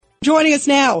Joining us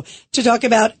now to talk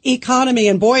about economy,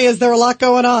 and boy, is there a lot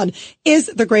going on, is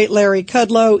the great Larry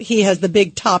Kudlow. He has the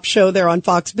Big Top Show there on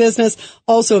Fox Business,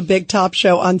 also a Big Top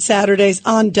Show on Saturdays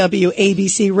on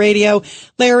WABC Radio.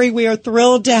 Larry, we are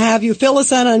thrilled to have you. Fill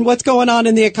us in on what's going on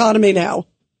in the economy now.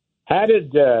 How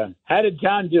did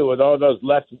John do with all those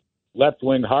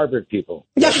left-wing Harvard people?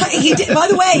 Yeah, he did. By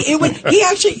the way, he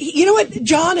actually, you know what,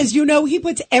 John, as you know, he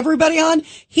puts everybody on.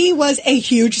 He was a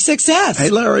huge success. Hey,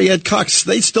 Larry, Ed Cox,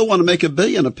 they still want to make $1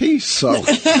 billion apiece. So,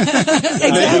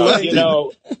 exactly.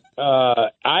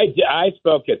 I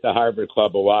spoke at the Harvard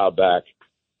Club a while back.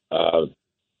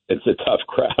 It's a tough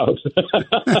crowd.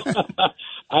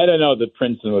 I don't know that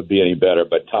Princeton would be any better,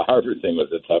 but the Harvard thing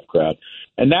was a tough crowd.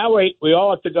 And now we all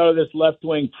have to go to this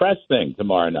left-wing press thing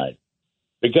tomorrow night.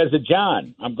 Because of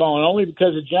John. I'm going only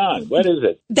because of John. What is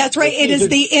it? That's right. It is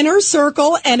the Inner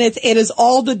Circle, and it is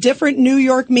all the different New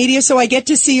York media, so I get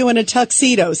to see you in a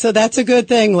tuxedo. So that's a good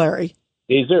thing, Larry.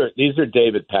 These are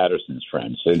David Patterson's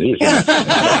friends. So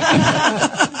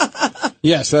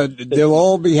yes, they'll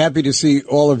all be happy to see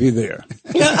all of you there.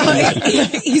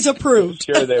 He's approved.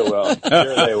 Sure they will.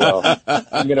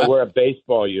 I'm going to wear a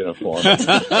baseball uniform.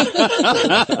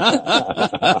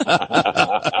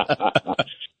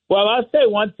 Well, I'll say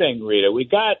one thing, Rita. We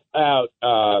got out,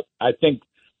 I think,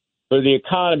 for the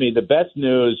economy, the best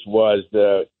news was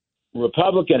the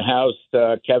Republican House,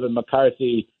 Kevin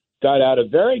McCarthy, got out a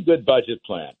very good budget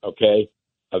plan, okay?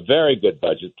 A very good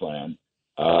budget plan,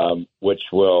 which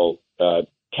will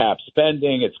cap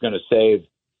spending. It's going to save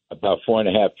about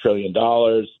 $4.5 trillion.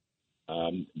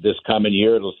 This coming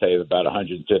year, it'll save about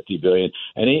 $150 billion.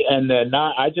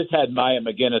 I just had Maya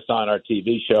McGinnis on our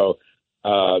TV show,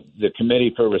 the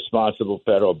Committee for Responsible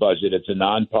Federal Budget. It's a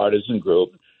nonpartisan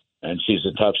group, and she's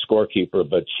a tough scorekeeper,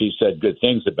 but she said good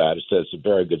things about it, so it's a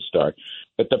very good start.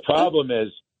 But the problem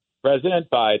is President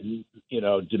Biden,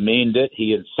 demeaned it.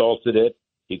 He insulted it.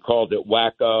 He called it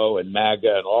wacko and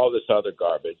MAGA and all this other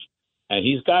garbage, and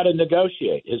he's got to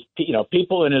negotiate.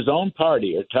 People in his own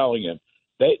party are telling him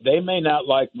they may not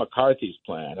like McCarthy's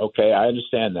plan. Okay, I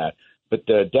understand that. But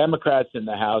the Democrats in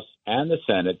the House and the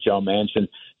Senate, Joe Manchin,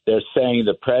 they're saying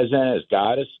the president has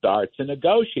got to start to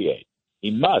negotiate. He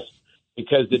must,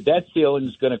 because the debt ceiling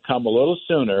is going to come a little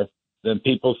sooner than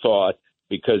people thought,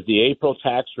 because the April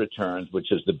tax returns,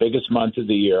 which is the biggest month of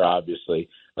the year, obviously,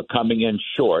 are coming in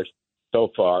short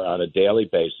so far on a daily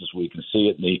basis. We can see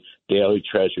it in the daily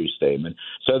Treasury statement.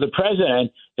 So the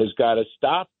president has got to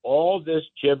stop all this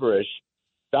gibberish,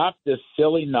 stop this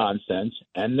silly nonsense,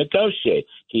 and negotiate.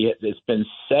 It's been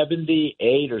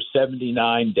 78 or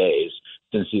 79 days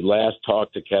since he last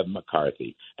talked to Kevin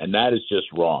McCarthy, and that is just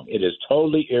wrong. It is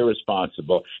totally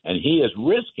irresponsible, and he is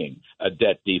risking a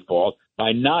debt default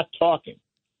by not talking.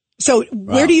 So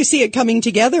where do you see it coming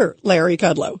together, Larry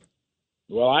Kudlow?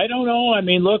 Well, I don't know. I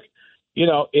mean, look,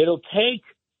 it'll take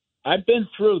 – I've been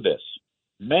through this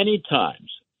many times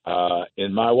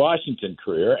in my Washington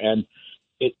career, and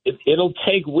it'll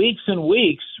take weeks and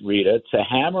weeks, Rita, to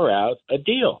hammer out a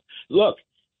deal. Look,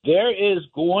 there is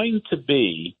going to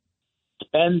be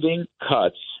spending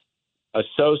cuts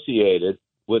associated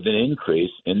with an increase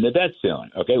in the debt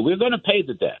ceiling. Okay, we're going to pay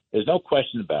the debt. There's no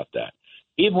question about that.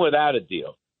 Even without a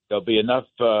deal, there'll be enough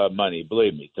money,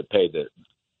 believe me, to pay the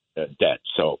debt.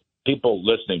 So people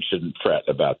listening shouldn't fret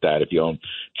about that. If you own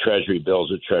Treasury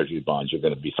bills or Treasury bonds, you're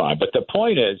going to be fine. But the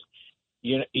point is,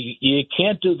 you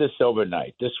can't do this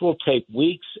overnight. This will take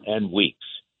weeks and weeks.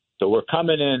 So we're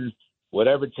coming in,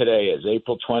 whatever today is,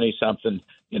 April 20-something,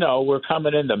 we're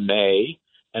coming into May,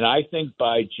 and I think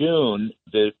by June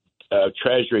the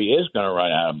Treasury is going to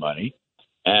run out of money,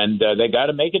 and they got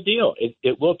to make a deal.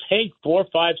 It will take 4,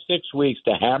 5, 6 weeks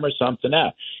to hammer something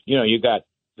out. You got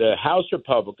the House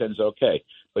Republicans, okay,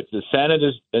 but the Senate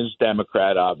is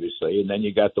Democrat, obviously, and then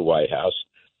you got the White House.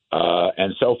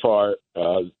 And so far,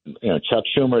 Chuck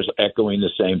Schumer's echoing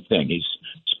the same thing. He's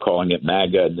calling it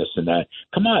MAGA and this and that.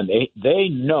 Come on, they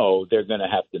know they're going to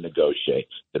have to negotiate.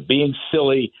 They're being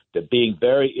silly. They're being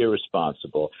very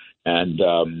irresponsible, and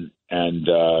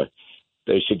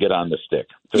they should get on the stick.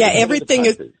 Yeah,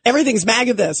 everything's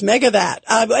MAGA this, MAGA that.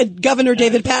 Governor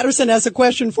David Patterson has a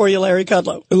question for you, Larry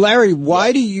Kudlow. Larry,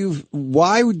 why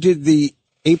did the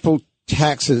April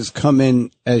taxes come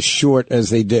in as short as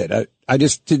they did? I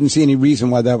just didn't see any reason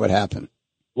why that would happen.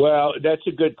 Well, that's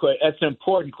a good question. That's an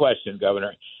important question,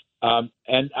 Governor.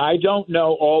 And I don't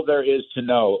know all there is to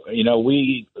know.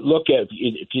 We look at,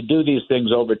 if you do these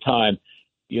things over time,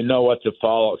 you know what to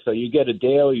follow. So you get a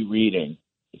daily reading.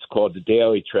 It's called the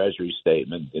Daily Treasury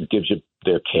Statement. It gives you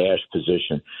their cash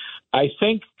position. I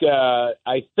think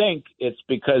it's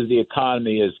because the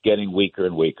economy is getting weaker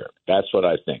and weaker. That's what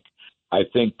I think. I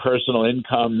think personal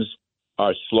incomes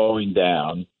are slowing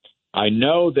down. I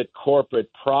know that corporate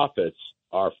profits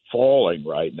are falling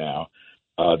right now.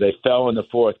 They fell in the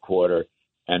fourth quarter,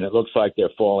 and it looks like they're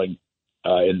falling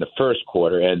in the first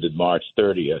quarter, ended March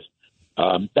 30th.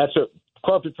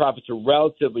 Corporate profits are a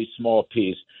relatively small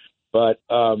piece, but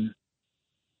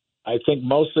I think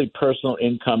mostly personal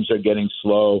incomes are getting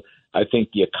slow. I think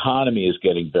the economy is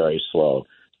getting very slow.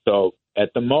 So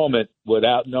at the moment,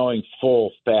 without knowing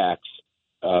full facts,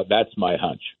 that's my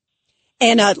hunch.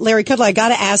 And Larry Kudlow, I got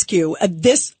to ask you,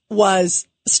 this was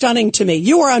stunning to me.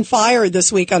 You were on fire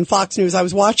this week on Fox News. I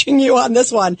was watching you on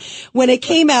this one when it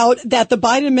came out that the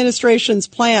Biden administration's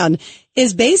plan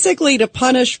is basically to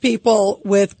punish people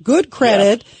with good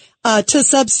credit, to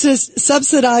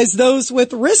subsidize those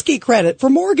with risky credit for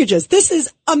mortgages. This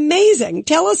is amazing.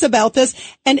 Tell us about this.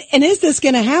 And is this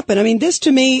going to happen? I mean, this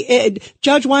to me,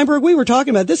 Judge Weinberg, we were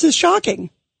talking about, this is shocking.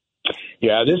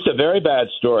 Yeah, this is a very bad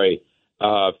story.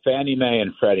 Fannie Mae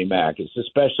and Freddie Mac. It's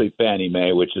especially Fannie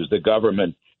Mae, which is the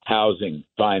government housing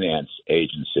finance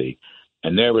agency,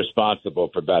 and they're responsible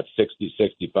for about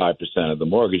 65% of the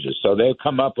mortgages. So they've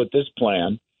come up with this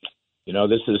plan. You know,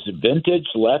 this is vintage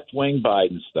left-wing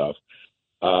Biden stuff.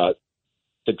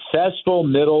 Successful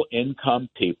middle-income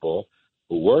people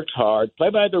who worked hard,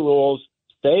 play by the rules,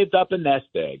 saved up a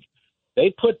nest egg. They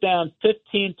put down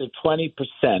 15 to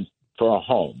 20% for a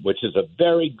home, which is a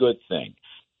very good thing.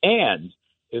 And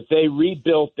if they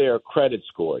rebuilt their credit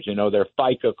scores, you know, their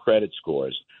FICO credit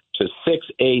scores to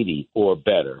 680 or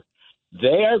better,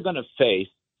 they are going to face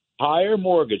higher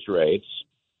mortgage rates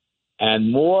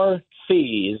and more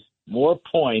fees, more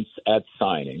points at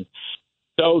signing,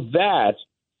 so that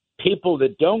people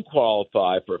that don't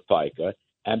qualify for FICA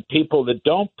and people that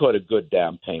don't put a good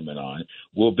down payment on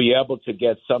will be able to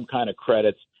get some kind of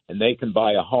credits, and they can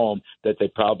buy a home that they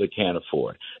probably can't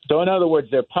afford. So in other words,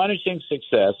 they're punishing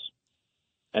success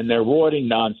and they're rewarding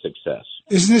non-success.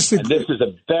 Isn't this this is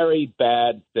a very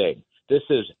bad thing. This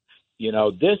is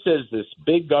this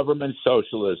big government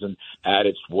socialism at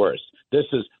its worst. This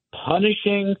is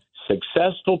punishing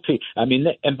successful people. I mean,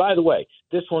 and by the way,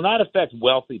 this will not affect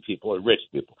wealthy people or rich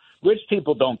people. Rich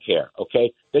people don't care,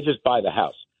 okay? They just buy the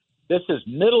house. This is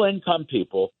middle-income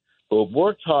people who have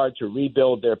worked hard to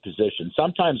rebuild their position,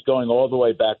 sometimes going all the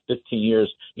way back 15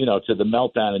 years, you know, to the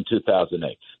meltdown in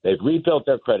 2008. They've rebuilt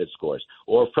their credit scores,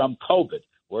 or from COVID,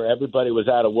 where everybody was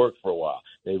out of work for a while.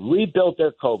 They rebuilt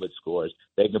their COVID scores.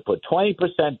 They can put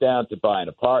 20% down to buy an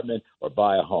apartment or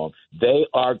buy a home. They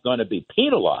are going to be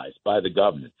penalized by the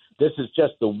government. This is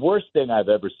just the worst thing I've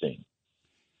ever seen.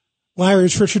 Larry,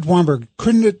 it's Richard Weinberg.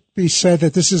 Couldn't it be said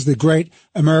that this is the great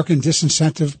American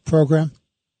disincentive program?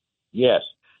 Yes.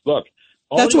 Look,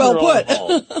 that's well put.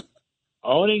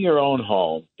 Owning your own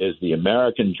home is the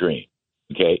American dream.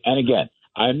 Okay. And again,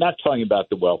 I'm not talking about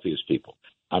the wealthiest people.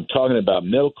 I'm talking about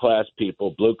middle-class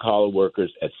people, blue-collar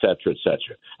workers, et cetera, et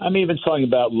cetera. I'm even talking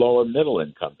about lower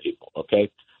middle-income people,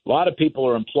 okay? A lot of people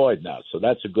are employed now, so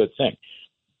that's a good thing.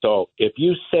 So if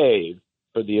you save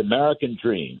for the American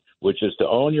dream, which is to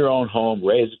own your own home,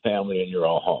 raise a family in your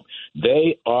own home,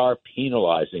 they are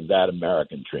penalizing that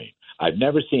American dream. I've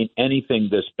never seen anything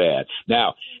this bad.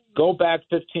 Now, go back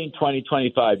 15, 20,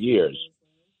 25 years.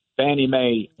 Fannie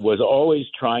Mae was always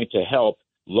trying to help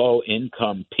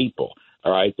low-income people.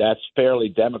 All right, that's fairly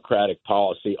democratic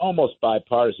policy, almost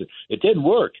bipartisan. It didn't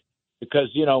work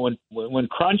because, you know, when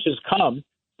crunches come,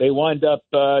 they wind up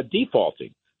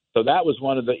defaulting. So that was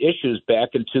one of the issues back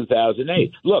in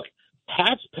 2008. Look,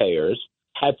 taxpayers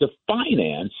had to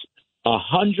finance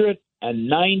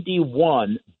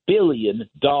 $191 billion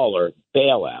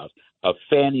bailout of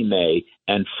Fannie Mae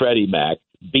and Freddie Mac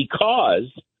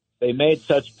because they made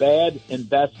such bad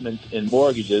investments in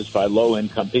mortgages by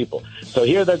low-income people. So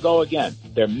here they go again.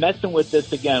 They're messing with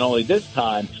this again, only this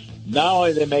time, not only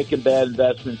are they making bad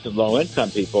investments in low-income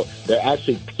people, they're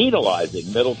actually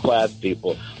penalizing middle-class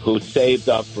people who saved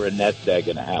up for a nest egg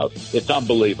in a house. It's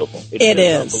unbelievable. It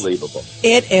is unbelievable.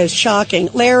 It is shocking.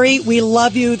 Larry, we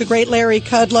love you, the great Larry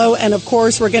Kudlow. And, of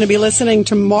course, we're going to be listening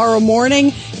tomorrow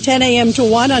morning, 10 a.m. to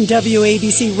 1 on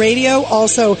WABC Radio.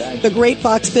 Also, the great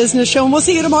Fox Business Show. And we'll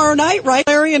see you tomorrow night, right,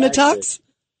 Larry, in a tux?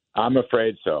 I'm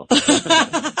afraid so.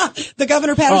 The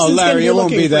Governor Patterson's Larry, it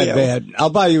won't be that you. bad. I'll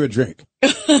buy you a drink.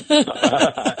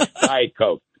 Diet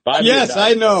Coke. Yes,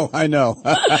 I know.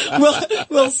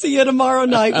 We'll see you tomorrow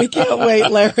night. We can't wait,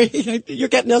 Larry. You're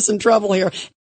getting us in trouble here.